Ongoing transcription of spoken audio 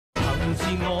自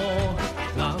我，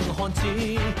硬漢子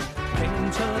拼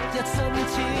出一身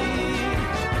刺，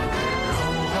流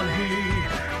汗血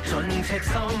盡赤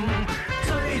心，追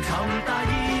尋大意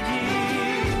義，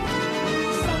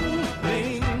生命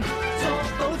作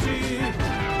賭注，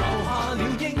留下了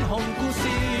英雄故事，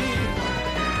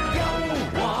憂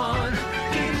患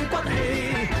見骨氣，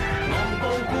昂步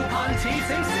顧盼似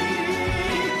醒獅。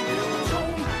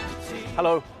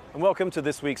 Hello, and welcome to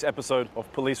this week's episode of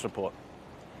Police Report.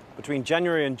 Between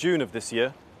January and June of this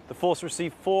year, the force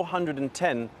received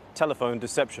 410 telephone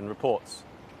deception reports.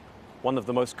 One of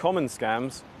the most common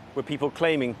scams were people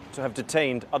claiming to have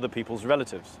detained other people's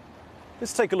relatives.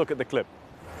 Let's take a look at the clip.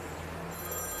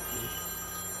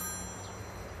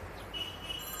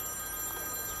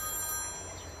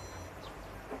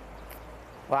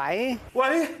 喂，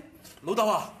老豆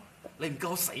啊，你唔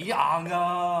夠死硬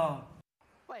啊！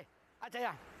喂，阿仔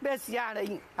啊，咩事啊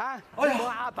你啊？哎呀冇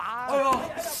阿爸啊？哎呀，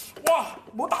哇，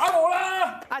唔好打我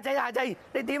啦！阿仔啊，阿仔，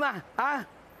你點啊？啊？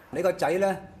你個仔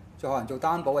咧就學人做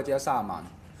擔保嘅，借咗30萬。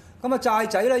咁啊債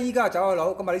仔咧依家走咗佬，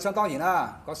咁啊理所當然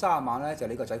啦，嗰30萬咧就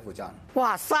你個仔負責。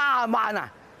哇，30萬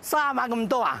啊！30萬咁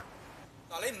多啊？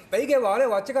嗱，你唔俾嘅話咧，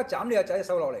話即刻斬你個仔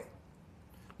手落嚟。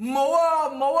唔好啊，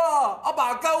唔好啊，阿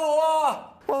爸救我啊！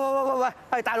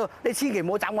 喂，大佬，你千祈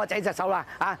唔好斬我仔隻手啦！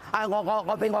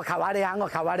我俾我求下你啊，我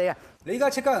求下你啊！你而家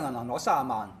即刻去銀行攞30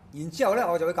萬，然之後咧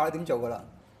我就會教你點做噶啦。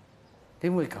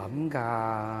點會咁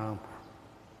㗎？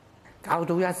搞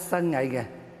到一身蟻嘅，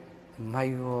唔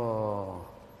係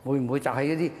喎，會唔會就係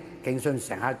一啲警訊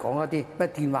成日講一啲咩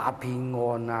電話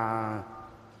騙案啊？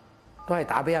都係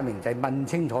打俾阿明仔問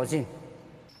清楚先。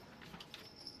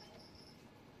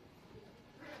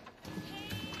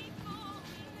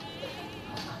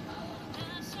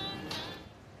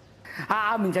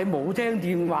 阿明仔冇聽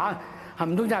電話，係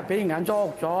唔通真係俾人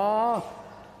捉咗？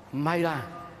唔係啦，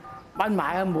問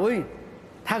埋阿妹，睇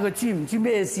下佢知唔知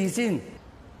咩事先。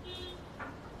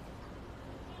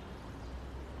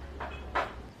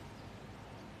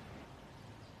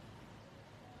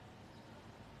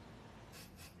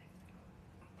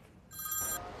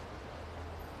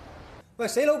喂，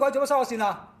死佬鬼做乜收我線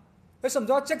啊？你信唔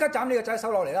信我即刻斬你個仔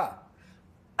手落嚟啦？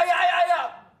哎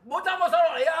呀，唔好斬我手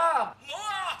落嚟啊！唔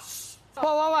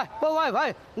好啊！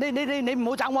 喂！你唔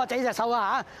好斬我仔隻手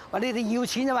啊嚇！話你要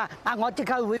錢啊嘛，我即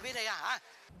刻匯俾你啊嚇！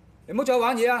你唔好再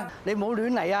玩嘢啊！你唔好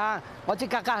亂嚟啊！我即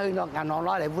刻加去銀行攞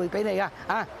嚟匯俾你啊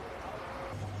嚇！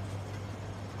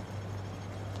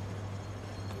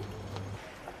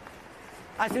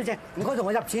阿小姐，唔該同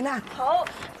我入錢啦！好，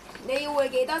你要匯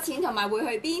幾多錢同埋匯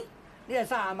去邊？呢係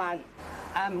30萬，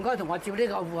唔該同我照呢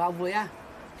個戶口匯啊！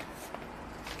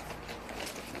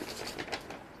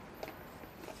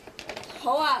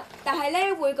 好啊，但係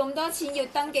咧匯咁多錢要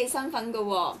登記身份㗎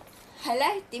喎，係咧？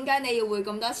點解你要匯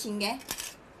咁多錢嘅？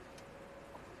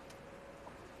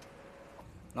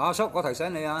嗱，阿叔，我提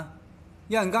醒你啊，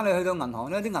一陣間你去到銀行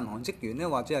咧，啲銀行職員咧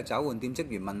或者係找換店職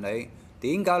員問你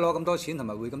點解攞咁多錢同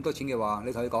埋匯咁多錢嘅話，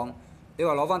你同佢講，你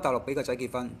話攞翻大陸俾個仔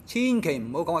結婚，千祈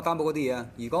唔好講話擔保嗰啲嘢啊！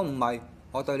如果唔係，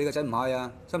我對你個仔唔係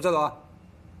啊，收唔收到啊？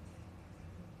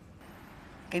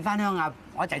寄翻鄉下，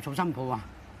我一齊做新抱啊！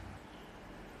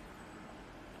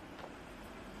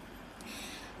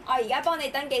 我而家幫你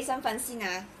登記身份先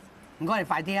啊！唔該，你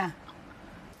快啲啊！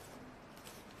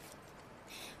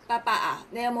伯伯啊，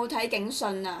你有冇睇警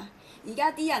訊啊？而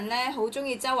家啲人咧好中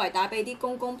意周圍打俾啲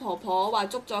公公婆婆，話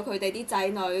捉咗佢哋啲仔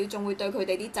女，仲會對佢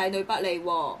哋啲仔女不利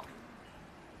喎。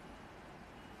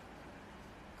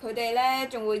佢哋咧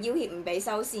仲會要挾唔俾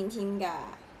收線添㗎。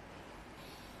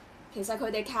其實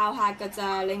佢哋靠客㗎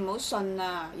咋，你唔好信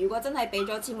啊！如果真係俾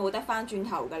咗錢，冇得翻轉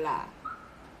頭㗎啦。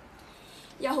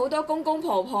 有好多公公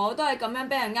婆婆都係咁樣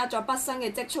俾人呃咗畢生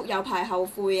嘅積蓄，有排後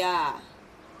悔啊！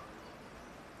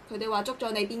佢哋話捉咗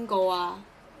你邊個啊？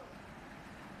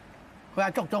佢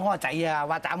話捉咗我個仔啊，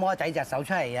話斬我個仔隻手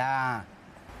出嚟啊！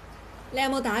你有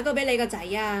冇打過俾你個仔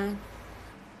啊？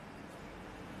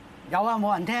有啊，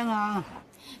冇人聽啊！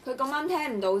佢咁啱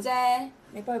聽唔到啫，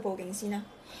你幫佢報警先啦。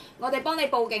我哋幫你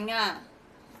報警啊！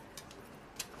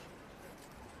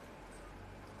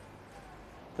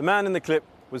 The man in the clip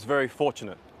was very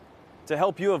fortunate. To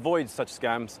help you avoid such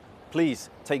scams, please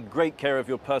take great care of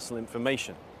your personal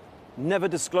information. Never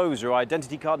disclose your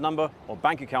identity card number or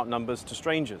bank account numbers to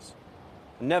strangers.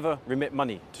 Never remit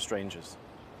money to strangers.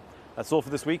 That's all for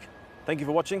this week. Thank you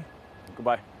for watching.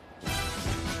 Goodbye.